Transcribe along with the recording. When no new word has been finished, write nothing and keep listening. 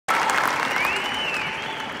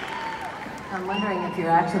I'm wondering if you're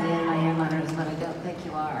actually in my ear monitors, but I don't think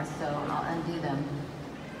you are, so I'll undo them.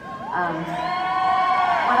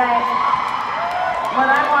 What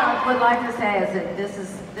I would like to say is that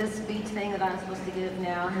this speech thing that I'm supposed to give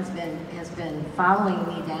now has been following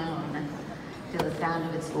me down till the sound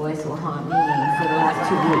of its voice will haunt me for the last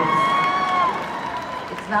 2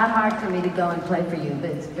 weeks. It's not hard for me to go and play for you, but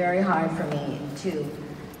it's very hard for me to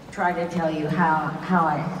try to tell you how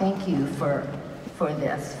I thank you for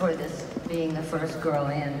this being the first girl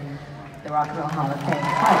in the Rock and Roll Hall of Fame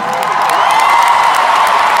twice.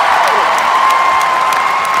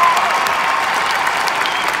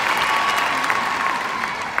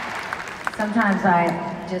 Sometimes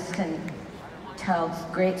I just can tell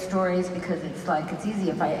great stories because it's easy.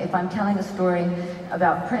 If I'm telling a story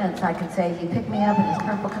about Prince, I can say he picked me up in his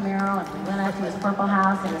purple Camaro and we went out to his purple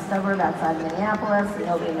house in a suburb outside of Minneapolis and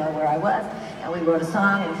nobody knew where I was. And we wrote a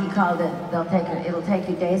song and he called it, It'll Take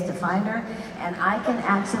You Days to Find Her. And I can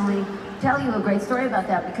actually tell you a great story about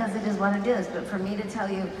that because it is what it is. But for me to tell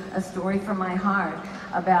you a story from my heart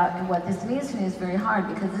about what this means to me is very hard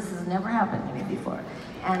because this has never happened to me before.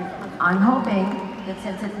 And I'm hoping that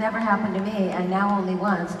since it's never happened to me, and now only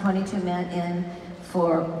once, 22 men in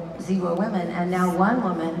for 0 women, and now 1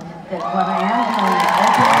 woman, that what I am doing is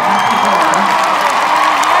opening up the door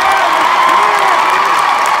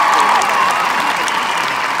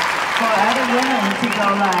for other women to go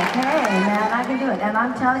like, hey man, I can do it. And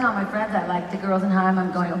I'm telling all my friends that, like the girls in Heim,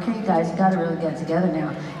 I'm going, okay you guys, you gotta really get together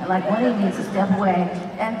now. And like one of you needs to step away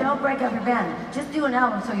and don't break up your band. Just do an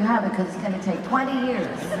album so you have it because it's gonna take 20 years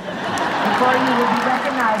before you will be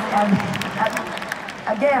recognized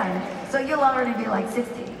again. So you'll already be like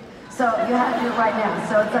 60. So you have to do it right now.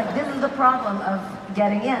 So it's like, this is the problem of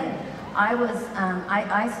getting in.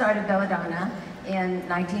 I started Belladonna in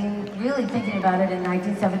really thinking about it in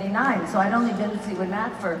 1979. So I'd only been to Fleetwood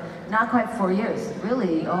Mac for not quite 4 years,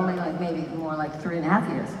 really only like maybe more like 3.5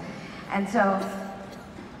 years. And so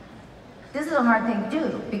this is a hard thing to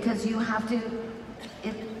do because you have to,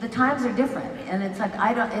 the times are different and it's like,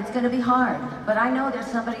 it's gonna be hard, but I know there's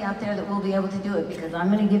somebody out there that will be able to do it because I'm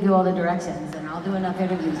gonna give you all the directions and I'll do enough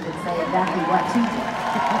interviews that say exactly what to do.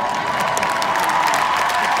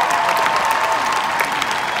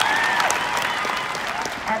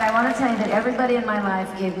 And I want to tell you that everybody in my life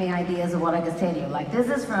gave me ideas of what I could say to you. Like this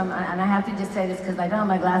is from, and I have to just say this because I don't have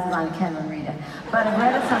my glasses on and can't even read it. But I've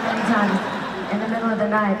read it so many times in the middle of the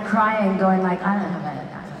night, crying, going like, I don't have a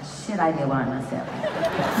shit idea what I'm going to say.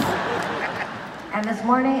 And this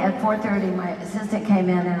morning at 4:30, my assistant came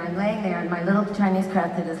in and I'm laying there and my little Chinese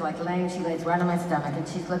crested is like laying, she lays right on my stomach and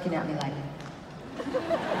she's looking at me like,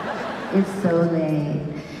 it's so late.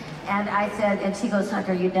 And I said, and she goes, like,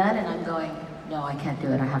 are you done? And I'm going, no, I can't do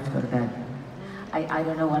it. I have to go to bed. I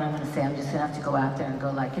don't know what I'm going to say. I'm just going to have to go out there and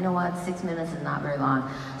go like, you know what? 6 minutes is not very long.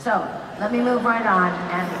 So let me move right on.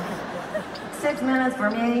 And 6 minutes for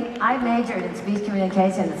me, I majored in speech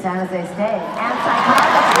communication at San Jose State and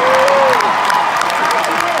psychology.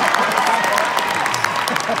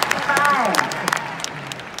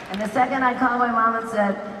 And the second I called my mom and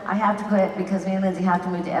said, I have to quit because me and Lindsay have to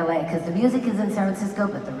move to LA because the music is in San Francisco,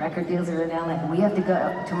 but the record deals are in LA and we have to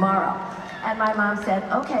go tomorrow. And my mom said,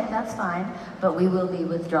 okay, that's fine, but we will be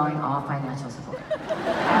withdrawing all financial support.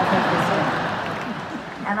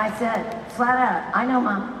 And I said, flat out, I know,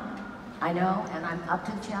 Mom. I know, and I'm up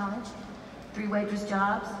to the challenge. 3 waitress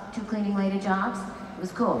jobs, 2 cleaning lady jobs. It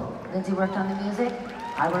was cool. Lindsay worked on the music.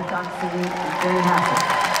 I worked on singing. I'm very happy.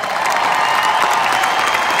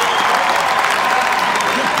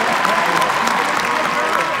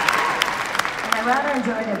 I rather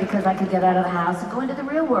enjoyed it because I could get out of the house and go into the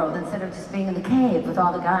real world instead of just being in the cave with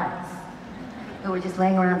all the guys who were just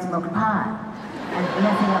laying around smoking pot and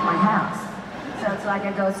messing up my house. So it's like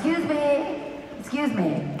I go, excuse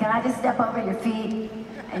me, can I just step over your feet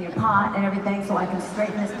and your pot and everything so I can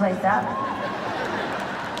straighten this place up?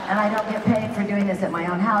 And I don't get paid for doing this at my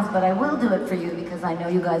own house, but I will do it for you because I know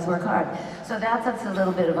you guys work hard. So that's a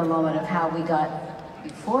little bit of a moment of how we got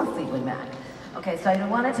before Fleetwood Mac. Okay, so I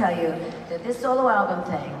want to tell you that this solo album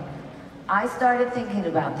thing, I started thinking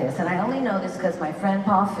about this, and I only know this because my friend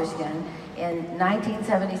Paul Fishkin in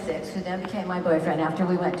 1976, who then became my boyfriend after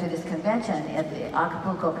we went to this convention at the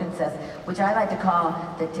Acapulco Princess, which I like to call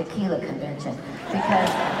the Tequila Convention, because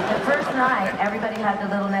the first night everybody had the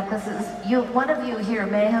little necklaces. One of you here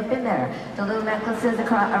may have been there. The little necklaces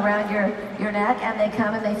around your neck, and they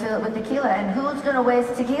come and they fill it with tequila, and who's going to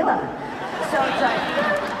waste tequila? So it's like,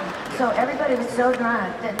 so everybody was so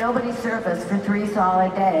drunk that nobody surfaced for 3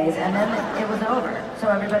 solid days, and then it was over. So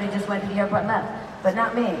everybody just went to the airport and left. But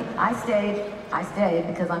not me. I stayed I stayed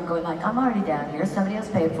because I'm going like, I'm already down here, somebody else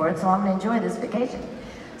paid for it, so I'm gonna enjoy this vacation.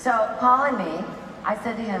 So Paul and me, I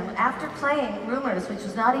said to him, after playing Rumors, which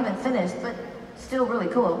was not even finished, but still really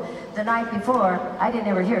cool, the night before, I didn't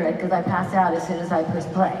ever hear it because I passed out as soon as I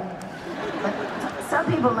first played. But some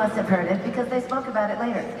people must have heard it because they spoke about it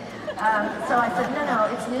later. So I said, no,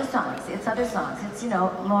 it's new songs, it's other songs, it's,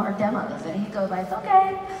 more demos. And he goes like,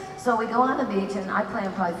 okay. So we go on the beach and I play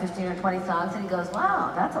him probably 15 or 20 songs and he goes,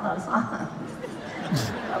 wow, that's a lot of songs.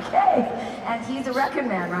 Okay. And he's a record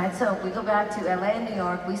man, right? So we go back to LA and New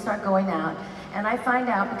York, we start going out, and I find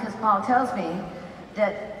out because Paul tells me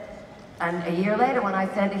that a year later when I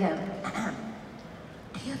said to him,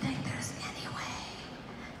 do you think there's any way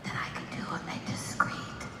that I could do a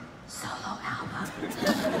discreet solo album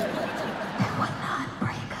that would not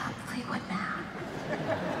break up Fleetwood Mac?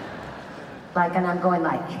 Like, and I'm going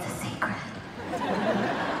like, it's a secret.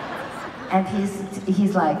 And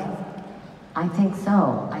he's like, I think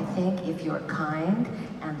so. I think if you're kind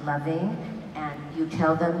and loving and you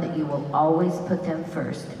tell them that you will always put them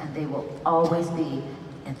first and they will always be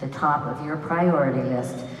at the top of your priority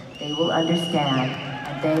list, they will understand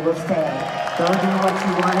and they will stay. Go do what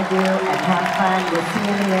you want to do and have fun. We'll see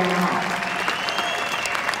you in a year and a half.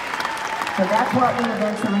 So that's what we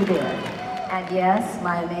eventually did. And yes,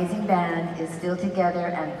 my amazing band is still together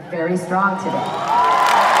and very strong today.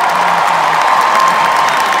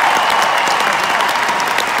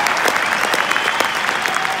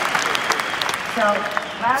 So,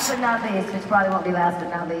 last but not least, which probably won't be last but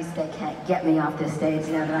not least, they can't get me off this stage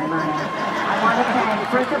now that I'm on it. I want to thank,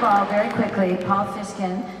 first of all, very quickly, Paul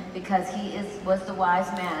Fishkin, because he was the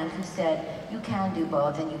wise man who said, you can do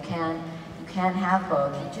both and you can have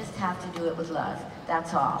both, you just have to do it with love,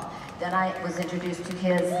 that's all. Then I was introduced to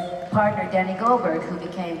his partner, Denny Goldberg, who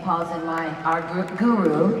became Paul's and our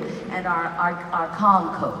guru and our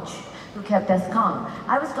calm coach, who kept us calm.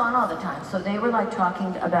 I was gone all the time, so they were like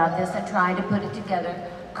talking about this and trying to put it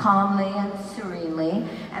together calmly and serenely.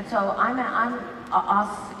 And so I'm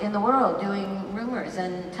off in the world doing Rumors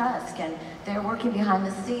and Tusk, and they're working behind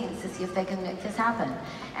the scenes to see if they can make this happen.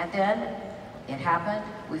 And then it happened.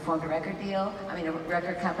 We formed a record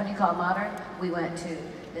company called Modern. We went to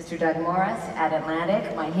Mr. Doug Morris at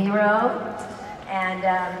Atlantic, my hero, and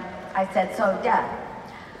I said, so Doug,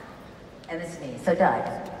 and this is me, so Doug,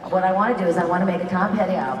 what I want to do is I want to make a Tom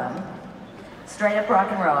Petty album, straight up rock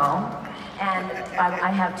and roll, and I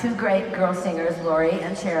have two great girl singers, Lori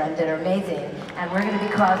and Sharon, that are amazing, and we're going to be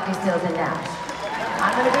Crosby, Stills, and Nash.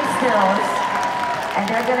 I'm going to be Stills, and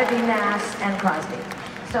they're going to be Nash and Crosby.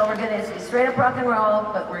 So we're going to be straight up rock and roll,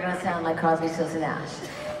 but we're going to sound like Crosby, Stills, and Nash.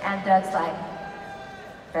 And Doug's like,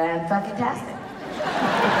 fan-fucking-tastic.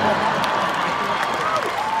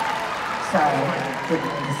 Sorry, didn't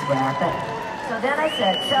mean to swear, but so then I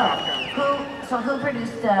said,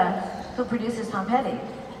 who produces Tom Petty?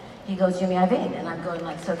 He goes, Jimmy Iovine, and I'm going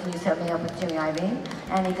like, so can you set me up with Jimmy Iovine?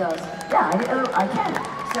 And he goes, yeah, I can.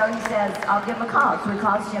 So he says, I'll give him a call. So he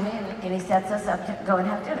calls Jimmy, and he sets us up to go and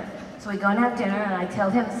have dinner. So we go and have dinner, and I tell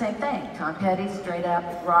him the same thing. Tom Petty, straight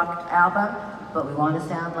up rock album, but we want to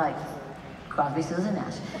sound like Crosby, Stills, and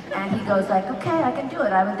Nash. And he goes like, okay, I can do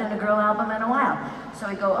it. I haven't done a girl album in a while. So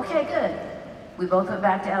we go, okay, good. We both went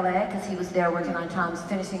back to LA because he was there working on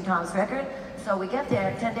finishing Tom's record. So we get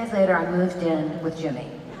there, 10 days later, I moved in with Jimmy.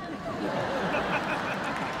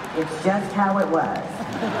 It's just how it was.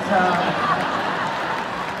 So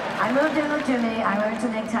I moved in with Jimmy. I learned to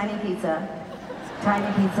make tiny pizzas,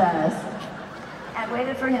 and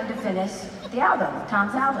waited for him to finish the album,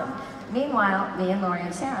 Tom's album. Meanwhile, me and Lori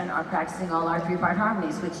and Sharon are practicing all our three-part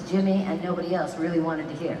harmonies, which Jimmy and nobody else really wanted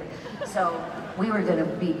to hear. So we were going to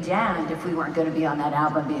be damned if we weren't going to be on that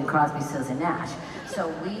album being Crosby, Stills, and Nash. So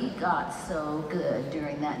we got so good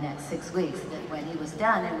during that next 6 weeks that when he was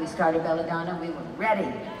done and we started Belladonna, we were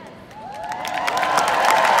ready.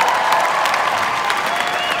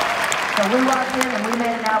 So we walked in and we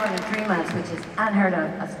made an album in 3 months, which is unheard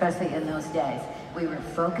of, especially in those days. We were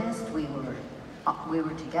focused, we were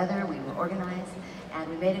together, we were organized, and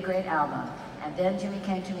we made a great album. And then Jimmy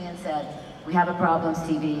came to me and said, we have a problem,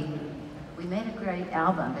 Stevie. We made a great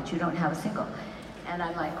album, but you don't have a single. And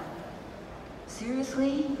I'm like,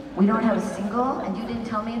 seriously? We don't have a single? And you didn't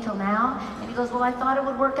tell me until now? And he goes, well, I thought it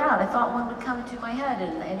would work out. I thought one would come into my head,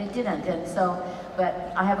 and it didn't. And so,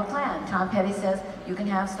 but I have a plan. Tom Petty says, you can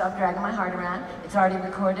have Stop Dragging My Heart Around. It's already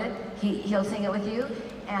recorded. He'll sing it with you,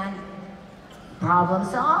 and problem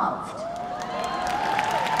solved.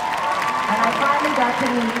 And I finally got to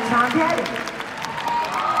meet Tom Petty.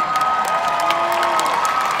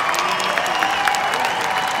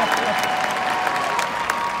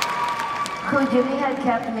 who Jimmy had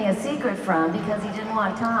kept me a secret from because he didn't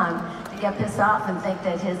want Tom to get pissed off and think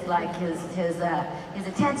that his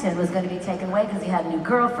attention was going to be taken away because he had a new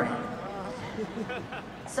girlfriend.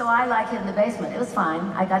 So I hid in the basement. It was fine.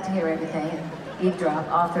 I got to hear everything and eavesdrop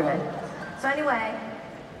all through it. So anyway,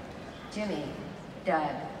 Jimmy,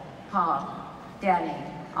 Doug, Paul, Danny,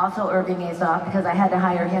 also Irving Azoff, because I had to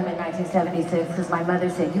hire him in 1976 because my mother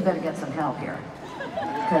said, you better get some help here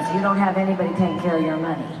because you don't have anybody taking care of your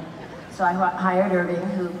money. So I hired Irving,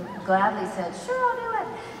 who gladly said, sure, I'll do it.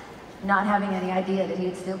 Not having any idea that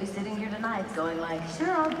he'd still be sitting here tonight going like,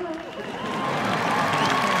 sure, I'll do it.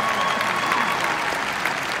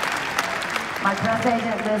 My press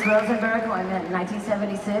agent, Liz Rosenberg, who I met in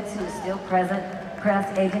 1976, who is still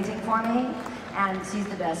press agenting for me, and she's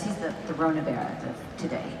the best. She's the Rona Bear of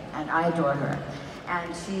today, and I adore her.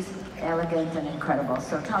 And she's elegant and incredible,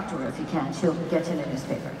 so talk to her if you can. She'll get you in a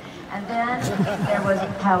newspaper. And then there was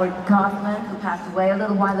Howard Kaufman, who passed away a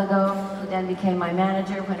little while ago, who then became my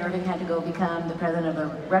manager when Irving had to go become the president of a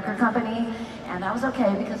record company. And that was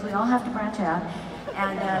okay, because we all have to branch out.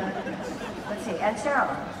 And let's see, and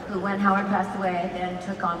Cheryl, who when Howard passed away, then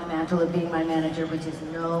took on the mantle of being my manager, which is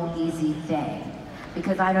no easy thing,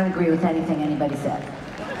 because I don't agree with anything anybody said,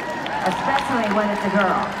 especially when it's a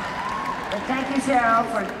girl. But thank you, Cheryl,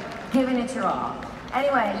 for giving it your all.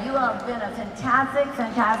 Anyway, you all have been a fantastic,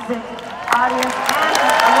 fantastic audience, and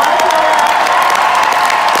I want to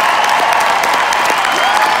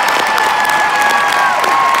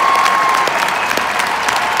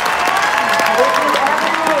if you ever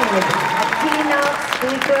need a keynote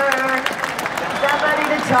speaker, somebody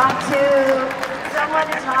to talk to, someone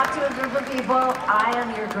to talk to a group of people, I am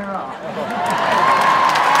your girl.